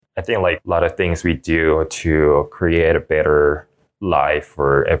I think like a lot of things we do to create a better life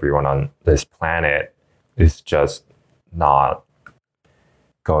for everyone on this planet is just not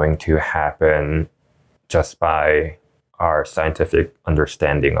going to happen just by our scientific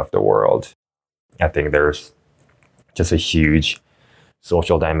understanding of the world. I think there's just a huge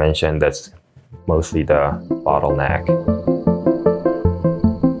social dimension that's mostly the bottleneck.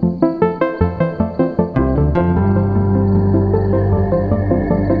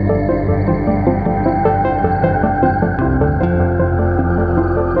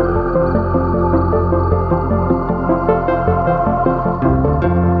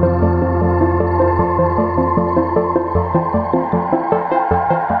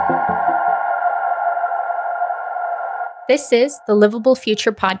 This is the Livable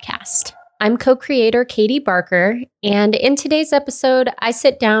Future Podcast. I'm co-creator Katie Barker, and in today's episode, I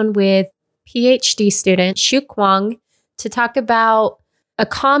sit down with PhD student Shu Kwong to talk about a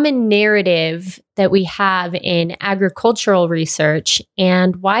common narrative that we have in agricultural research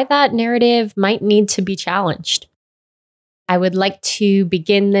and why that narrative might need to be challenged. I would like to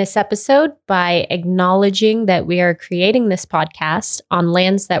begin this episode by acknowledging that we are creating this podcast on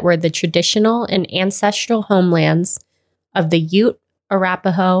lands that were the traditional and ancestral homelands of the Ute,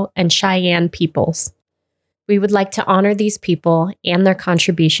 Arapaho, and Cheyenne peoples. We would like to honor these people and their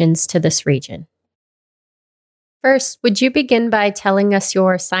contributions to this region. First, would you begin by telling us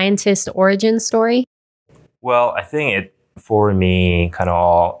your scientist origin story? Well, I think it, for me, kind of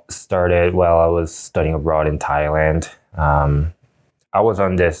all started while I was studying abroad in Thailand. I was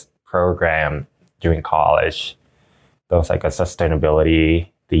on this program during college that was like a sustainability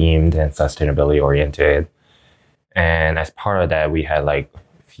themed and sustainability oriented. And as part of that, we had like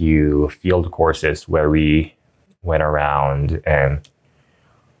a few field courses where we went around and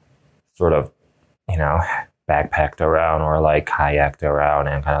sort of, backpacked around or like kayaked around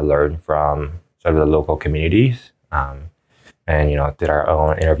and kind of learned from sort of the local communities. And, did our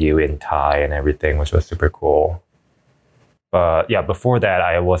own interview in Thai and everything, which was super cool. But yeah, before that,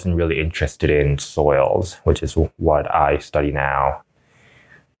 I wasn't really interested in soils, which is what I study now.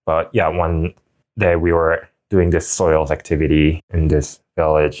 But yeah, one day we were doing this soils activity in this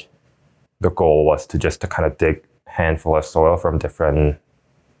village. The goal was to kind of dig a handful of soil from different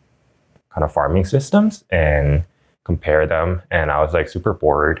kind of farming systems and compare them. And I was like super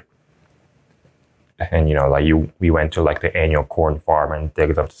bored. And we went to like the annual corn farm and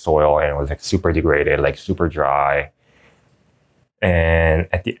digged up the soil, and it was like super degraded, like super dry. And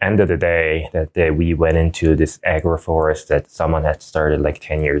at the end of the day, that day we went into this agroforest that someone had started like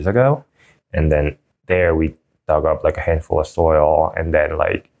 10 years ago. And then there we dug up like a handful of soil, and then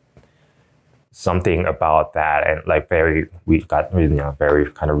like something about that, and like we got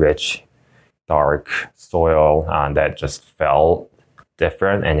very kind of rich, dark soil that just felt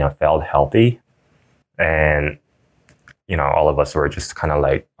different and felt healthy. And all of us were just kind of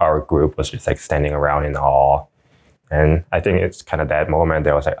like, our group was just like standing around in awe. And I think it's kind of that moment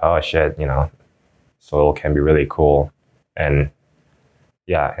that I was like, oh shit, soil can be really cool. And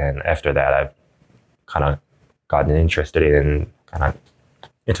yeah, and after that I've kind of gotten interested in kind of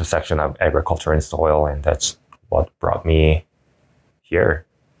intersection of agriculture and soil, and that's what brought me here.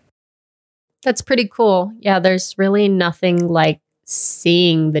 That's pretty cool. Yeah, there's really nothing like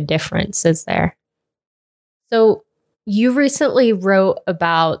seeing the difference, is there? So you recently wrote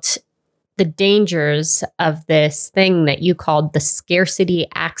about the dangers of this thing that you called the scarcity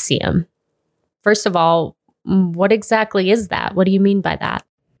axiom. First of all, what exactly is that? What do you mean by that?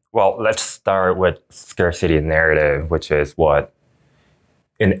 Well, let's start with scarcity narrative, which is what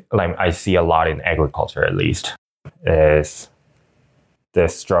I see a lot in agriculture, at least, is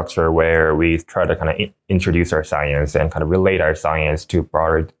this structure where we try to kind of introduce our science and kind of relate our science to a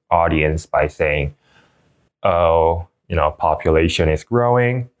broader audience by saying, population is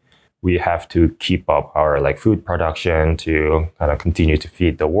growing. We have to keep up our like food production to kind of continue to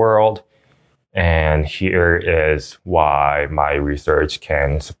feed the world. And here is why my research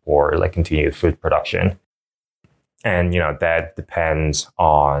can support like continued food production. And, that depends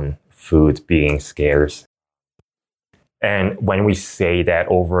on food being scarce. And when we say that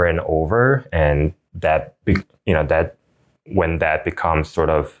over and over, and that, that when that becomes sort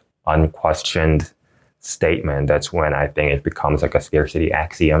of unquestioned statement, that's when I think it becomes like a scarcity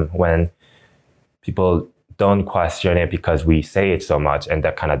axiom, when people don't question it because we say it so much, and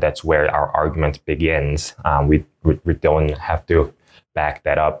that's where our argument begins. We don't have to back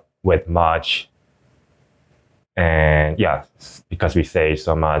that up with much. And yeah, because we say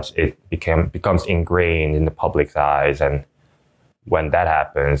so much, it becomes ingrained in the public's eyes, and when that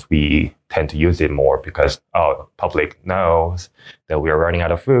happens, we tend to use it more because, public knows that we are running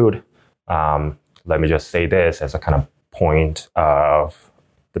out of food. Let me just say this as a kind of point of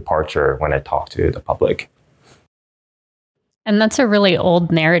departure when I talk to the public. And that's a really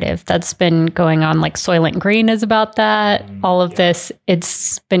old narrative that's been going on. Like Soylent Green is about that. All of this,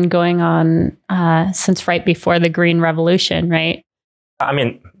 it's been going on since right before the Green Revolution, right? I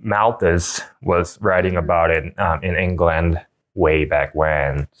mean, Malthus was writing about it in England way back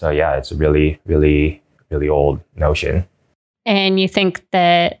when. So yeah, it's a really, really, really old notion. And you think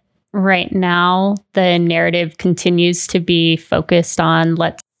that right now the narrative continues to be focused on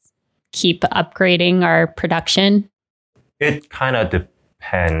let's keep upgrading our production? It kind of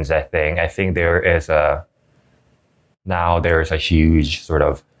depends, I think. I think there's a huge sort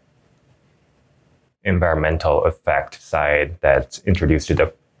of environmental effect side that's introduced to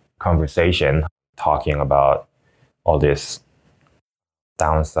the conversation, talking about all these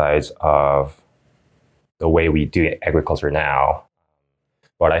downsides of the way we do agriculture now.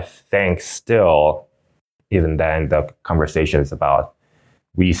 But I think still, even then, the conversation is about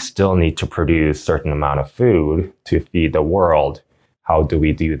we still need to produce a certain amount of food to feed the world. How do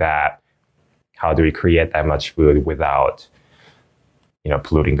we do that? How do we create that much food without,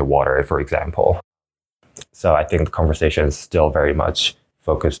 polluting the water, for example? So I think the conversation is still very much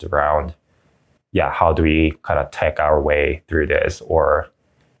focused around, how do we kind of take our way through this? Or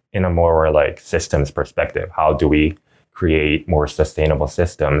in a more like systems perspective, how do we create more sustainable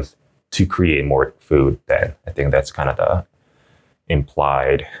systems to create more food then? I think that's kind of the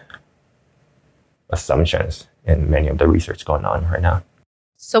implied assumptions in many of the research going on right now.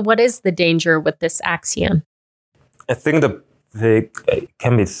 So what is the danger with this axiom? I think it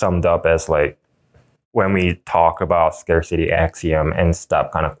can be summed up as like when we talk about scarcity axiom and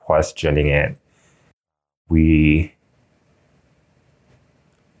stop kind of questioning it, we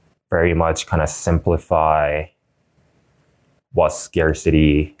very much kind of simplify what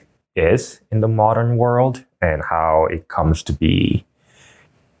scarcity is in the modern world and how it comes to be,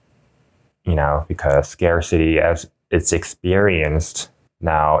 because scarcity as it's experienced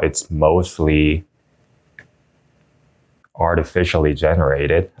now, it's mostly artificially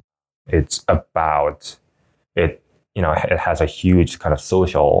generated. It's about it, it has a huge kind of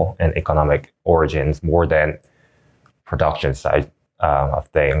social and economic origins more than production side of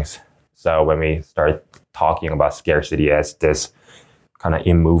things. So when we start talking about scarcity as this kind of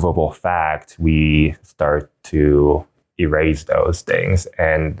immovable fact, we start to erase those things.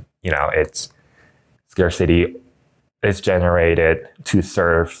 And, it's scarcity is generated to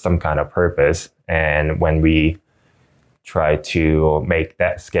serve some kind of purpose. And when we try to make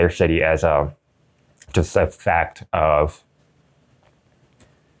that scarcity as just a fact of,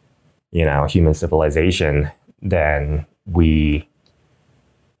 human civilization, then we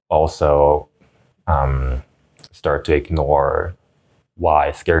also start to ignore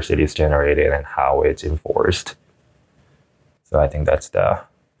why scarcity is generated and how it's enforced. So I think that's the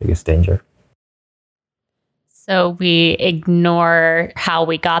biggest danger. So we ignore how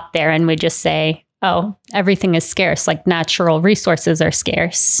we got there and we just say, oh, everything is scarce, like natural resources are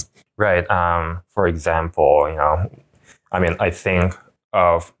scarce. Right. For example, I think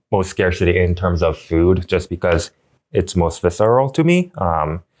of most scarcity in terms of food just because it's most visceral to me.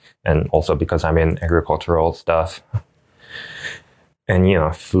 And also because I'm in agricultural stuff.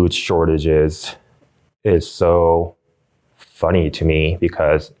 And, food shortages is so funny to me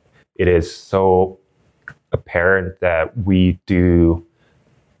because it is so apparent that we do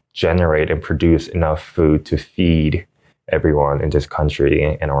generate and produce enough food to feed everyone in this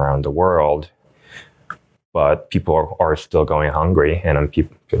country and around the world. But people are still going hungry and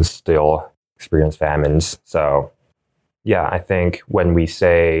people still experience famines. So, I think when we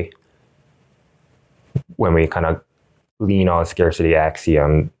kind of lean on scarcity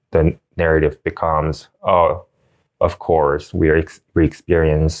axiom, the narrative becomes, oh, of course, we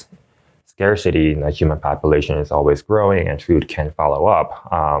experience scarcity and the human population is always growing and food can follow up.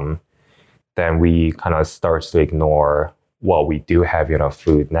 Then we kind of start to ignore, well, we do have enough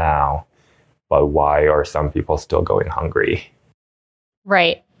food now, but why are some people still going hungry?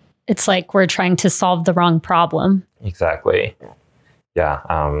 Right. It's like we're trying to solve the wrong problem. Exactly. Yeah.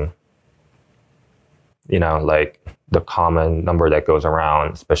 Like the common number that goes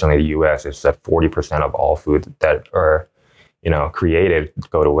around, especially in the US, is that 40% of all food that are, created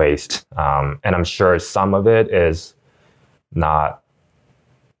go to waste. And I'm sure some of it is not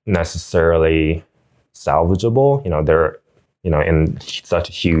necessarily salvageable. In such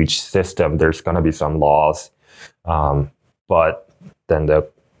a huge system, there's going to be some laws. But then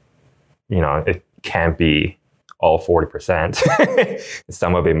it can't be all 40%.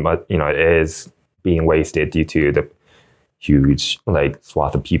 Some of it, is being wasted due to the huge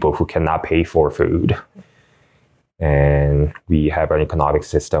swath of people who cannot pay for food. And we have an economic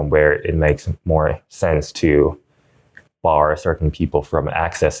system where it makes more sense to bar certain people from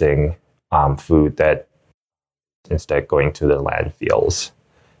accessing food that instead going to the landfills.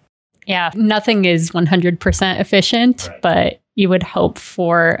 Yeah, nothing is 100% efficient, right. But you would hope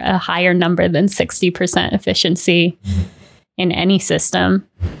for a higher number than 60% efficiency in any system.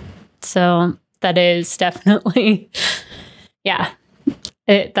 So that is definitely,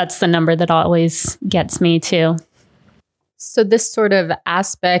 that's the number that always gets me too. So this sort of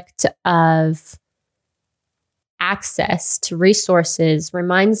aspect of access to resources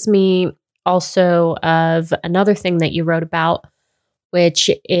reminds me also of another thing that you wrote about, which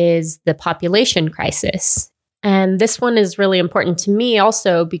is the population crisis. And this one is really important to me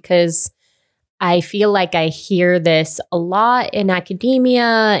also because I feel like I hear this a lot in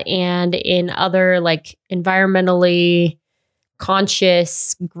academia and in other environmentally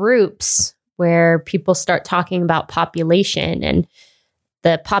conscious groups where people start talking about population and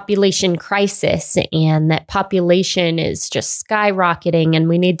the population crisis, and that population is just skyrocketing and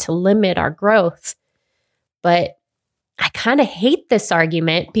we need to limit our growth. But I kind of hate this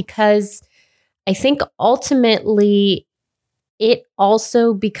argument because I think ultimately it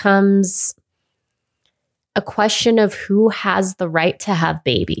also becomes a question of who has the right to have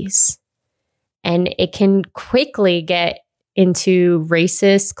babies. And it can quickly get into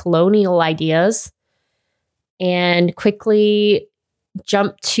racist colonial ideas and quickly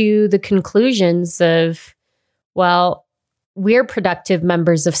jump to the conclusions of, well, we're productive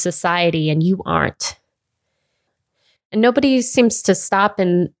members of society and you aren't. And nobody seems to stop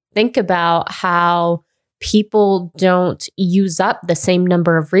and think about how people don't use up the same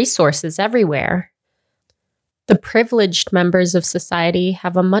number of resources everywhere. The privileged members of society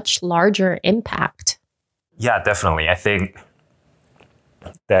have a much larger impact. Yeah, definitely. I think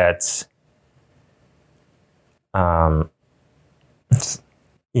that's, when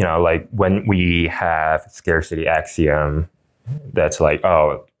we have scarcity axiom, that's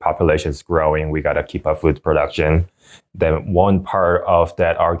population is growing, we got to keep up food production. Then one part of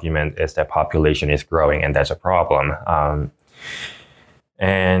that argument is that population is growing and that's a problem.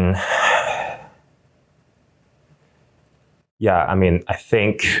 I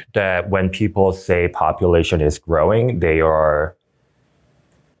think that when people say population is growing, they are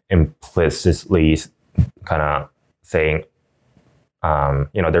implicitly kind of saying,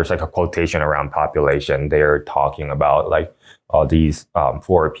 there's a quotation around population. They're talking about all these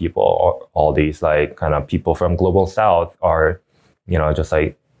poor people, all these kind of people from global south are, just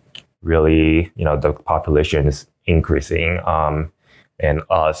really, the population is increasing. And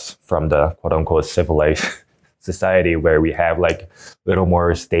us from the quote unquote civilized society where we have little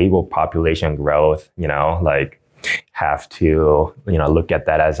more stable population growth, have to, look at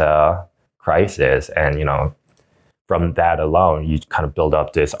that as a crisis. And, from that alone, you kind of build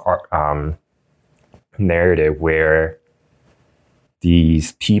up this narrative where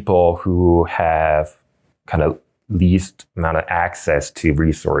these people who have kind of least amount of access to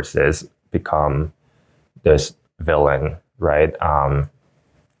resources become this villain, right?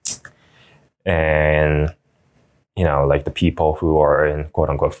 And, the people who are in quote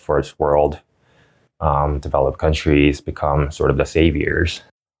unquote first world developed countries become sort of the saviors,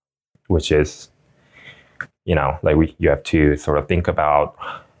 which is, you have to sort of think about,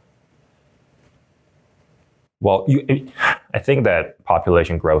 I think that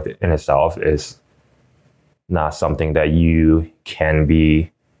population growth in itself is not something that you can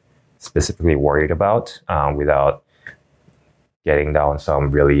be specifically worried about without getting down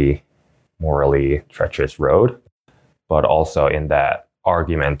some really morally treacherous road. But also in that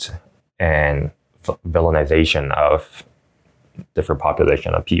argument and villainization of different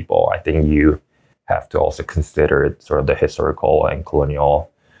population of people, I think you have to also consider sort of the historical and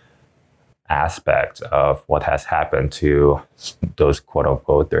colonial aspect of what has happened to those quote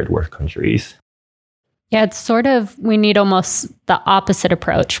unquote third world countries. Yeah, it's sort of, we need almost the opposite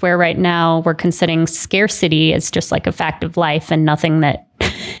approach where right now we're considering scarcity as just a fact of life and nothing that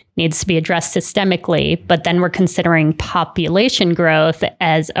needs to be addressed systemically. But then we're considering population growth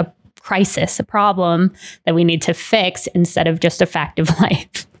as a crisis, a problem that we need to fix instead of just a fact of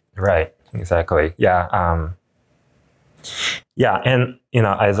life. Right. Exactly. Yeah. And,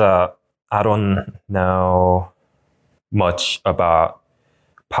 I don't know much about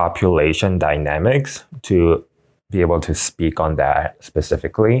population dynamics to be able to speak on that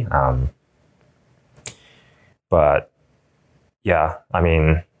specifically. But yeah,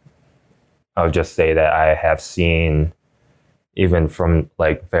 I would just say that I have seen, even from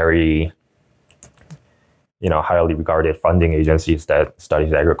like very, highly regarded funding agencies that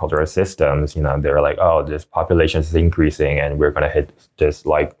studies agricultural systems, they're like, oh, this population is increasing and we're going to hit this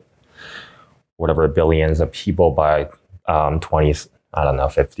like whatever billions of people by 20, I don't know,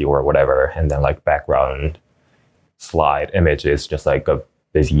 50 or whatever. And then like background slide image is just like a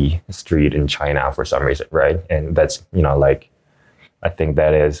busy street in China for some reason, right? And that's, like, I think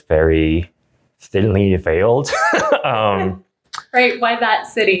that is very thinly veiled. Right, why that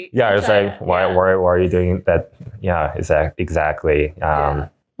city? Yeah, it's like, why are you doing that? Yeah, exactly.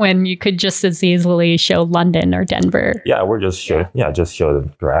 When you could just as easily show London or Denver. Yeah, we're just show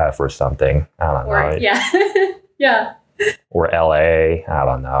the graph or something. I don't know. Yeah, yeah. Or LA, I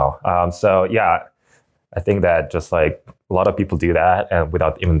don't know. So yeah, I think that just like a lot of people do that and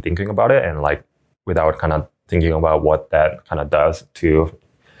without even thinking about it, and like without kind of thinking about what that kind of does to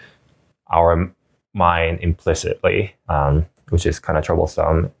our mind implicitly, which is kind of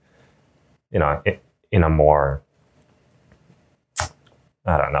troublesome, in a more,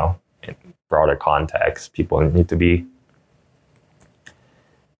 I don't know, in broader context. People need to be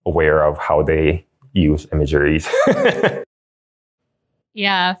aware of how they use imageries.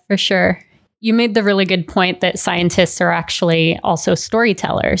 Yeah, for sure. You made the really good point that scientists are actually also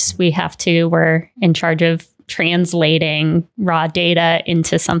storytellers. We're in charge of translating raw data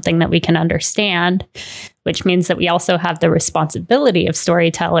into something that we can understand, which means that we also have the responsibility of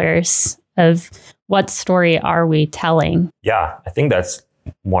storytellers of what story are we telling? Yeah, I think that's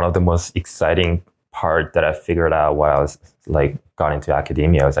one of the most exciting part that I figured out while I was like got into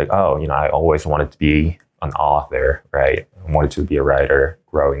academia. I was like, oh, I always wanted to be an author, right? I wanted to be a writer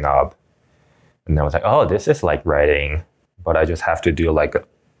growing up. And then I was like, oh, this is like writing, but I just have to do like,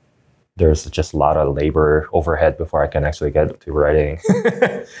 there's just a lot of labor overhead before I can actually get to writing.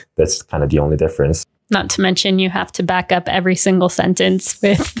 That's kind of the only difference. Not to mention you have to back up every single sentence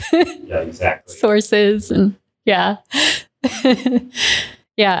with sources. And yeah.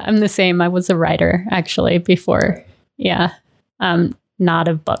 Yeah, I'm the same. I was a writer actually before. Yeah. Not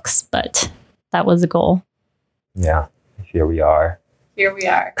of books, but that was a goal. Yeah. Here we are.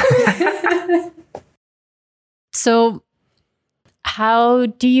 So how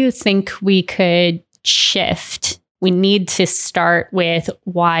do you think we could shift? We need to start with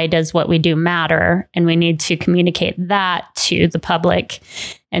why does what we do matter? And we need to communicate that to the public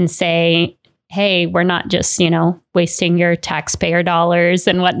and say, hey, we're not just, wasting your taxpayer dollars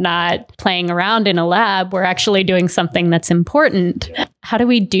and whatnot, playing around in a lab. We're actually doing something that's important. Yeah. How do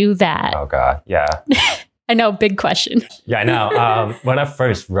we do that? Oh, God. Yeah. I know, big question. Yeah, I know. When I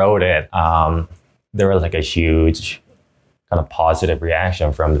first wrote it, there was like a huge kind of positive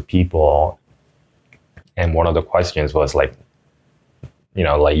reaction from the people. And one of the questions was like,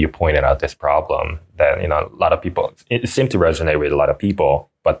 like you pointed out this problem that, a lot of people, it seemed to resonate with a lot of people,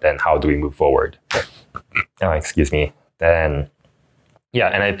 but then how do we move forward? Excuse me. Then, yeah,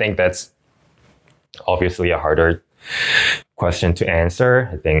 and I think that's obviously a harder question to answer.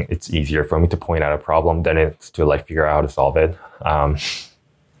 I think it's easier for me to point out a problem than it's to like figure out how to solve it.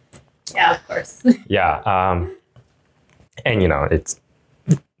 Yeah, of course. Yeah. And, it's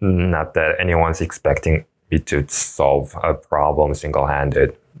not that anyone's expecting me to solve a problem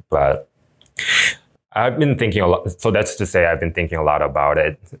single-handed, but I've been thinking a lot. So that's to say, I've been thinking a lot about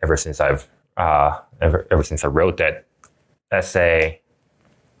it ever since I wrote that essay.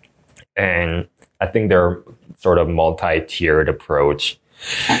 And I think there are sort of multi-tiered approach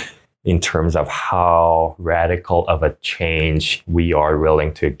in terms of how radical of a change we are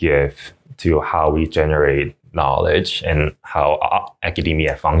willing to give to how we generate knowledge and how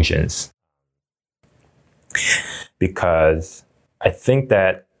academia functions. Because I think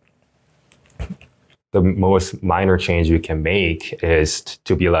that the most minor change you can make is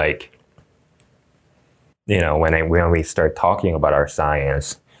to be like, when we start talking about our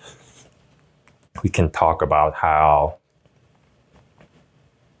science, we can talk about how,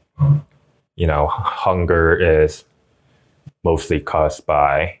 hunger is mostly caused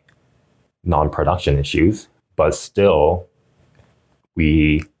by non-production issues, but still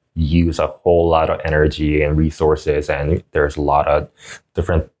we use a whole lot of energy and resources, and there's a lot of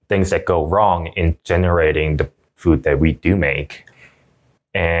different things that go wrong in generating the food that we do make.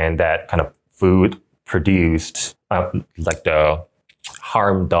 And that kind of food produced, like the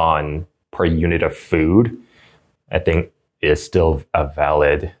harm done per unit of food, I think is still a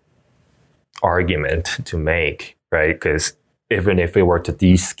valid argument to make, right? Because even if we were to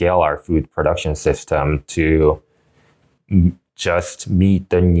descale our food production system to just meet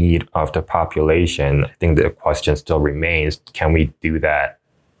the need of the population, I think the question still remains, can we do that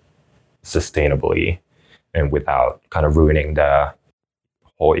sustainably and without kind of ruining the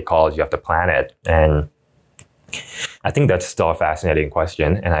whole ecology of the planet. And I think that's still a fascinating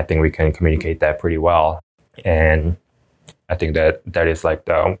question, and I think we can communicate that pretty well. And I think that is like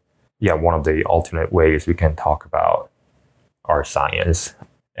one of the alternate ways we can talk about our science.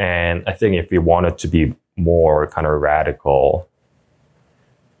 And I think if we wanted to be more kind of radical,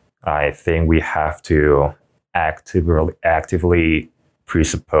 I think we have to actively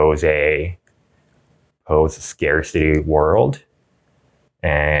presuppose a post-scarcity world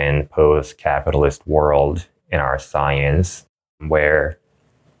and post-capitalist world in our science, where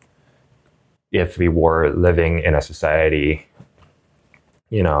if we were living in a society,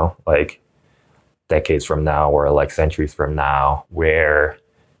 like decades from now or like centuries from now, where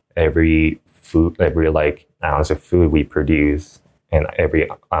every like ounce of food we produce and every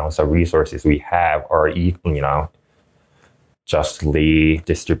ounce of resources we have are equal, justly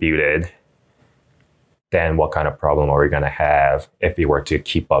distributed, then what kind of problem are we going to have if we were to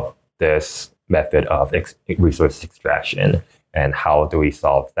keep up this method of resource extraction? And how do we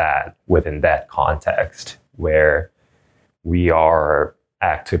solve that within that context where we are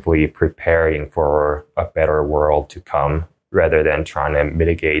actively preparing for a better world to come rather than trying to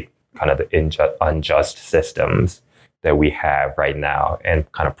mitigate kind of the unjust systems that we have right now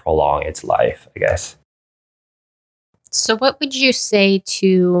and kind of prolong its life, I guess. So what would you say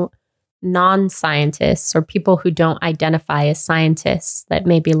to non-scientists or people who don't identify as scientists that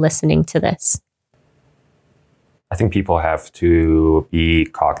may be listening to this? I think people have to be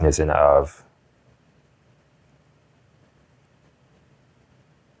cognizant of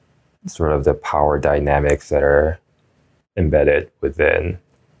sort of the power dynamics that are embedded within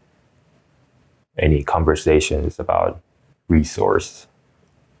any conversations about resource,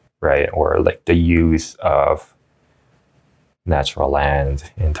 right? Or like the use of natural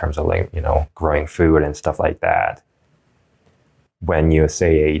land in terms of like, growing food and stuff like that. When you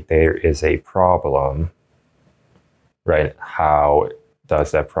say there is a problem, right? How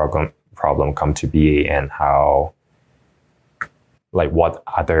does that problem come to be, and how, like, what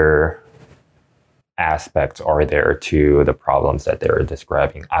other aspects are there to the problems that they're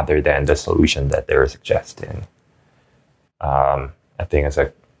describing other than the solution that they're suggesting? I think it's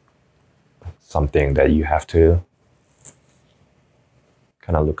something that you have to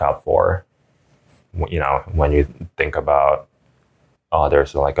kind of look out for, when you think about,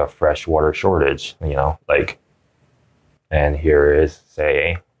 there's like a freshwater shortage, and here is,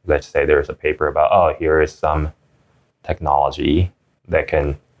 let's say there's a paper about, here is some technology that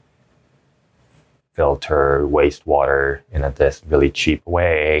can filter wastewater in this really cheap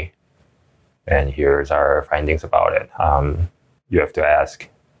way, and here's our findings about it. You have to ask,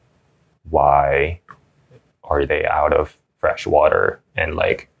 why are they out of fresh water, and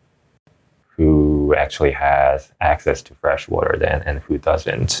like who actually has access to fresh water then and who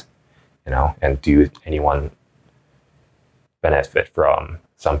doesn't, and do anyone benefit from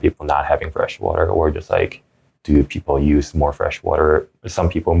some people not having fresh water, or just like, do people use more fresh water? Some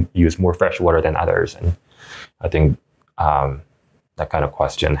people use more fresh water than others. And I think that kind of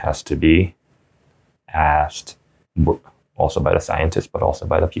question has to be asked also by the scientists, but also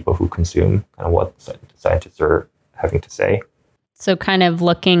by the people who consume kind of what scientists are having to say. So kind of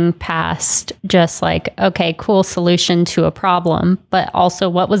looking past just like, okay, cool solution to a problem, but also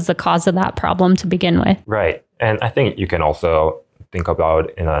what was the cause of that problem to begin with? Right. And I think you can also think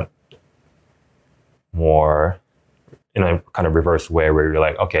about in a kind of reverse way, where you're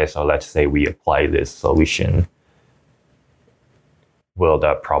like, okay, so let's say we apply this solution. Will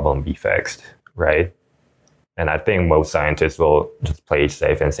that problem be fixed? Right. And I think most scientists will just play it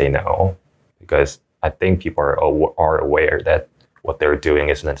safe and say no, because I think people are aware that what they're doing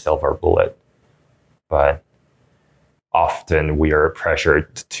isn't a silver bullet. But often we are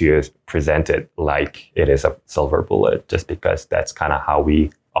pressured to present it like it is a silver bullet, just because that's kind of how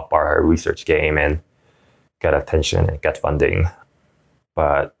we up our research game and get attention and get funding.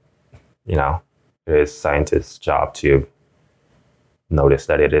 But, it is scientists' job to notice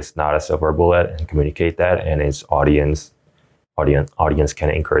that it is not a silver bullet and communicate that, and its audience can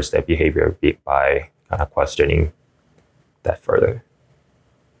encourage that behavior by kind of questioning that further.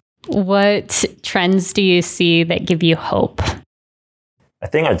 What trends do you see that give you hope? I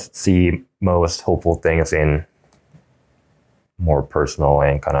think I'd see most hopeful things in more personal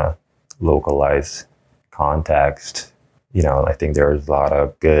and kind of localized context. I think there's a lot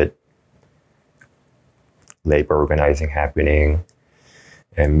of good labor organizing happening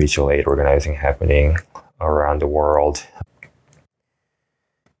and mutual aid organizing happening around the world,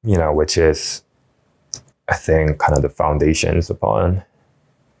 which is, I think, kind of the foundations upon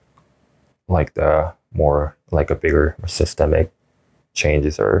like the more like a bigger systemic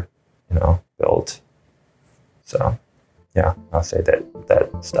changes are, built. So yeah, I'll say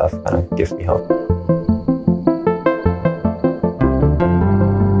that stuff kind of gives me hope.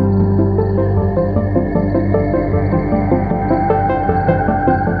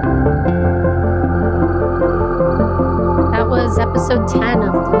 That was episode 10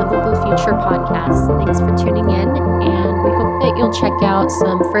 of the Livable Future podcast. Thanks for tuning in, and we hope that you'll check out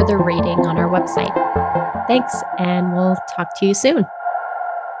some further reading on our website. Thanks, and we'll talk to you soon.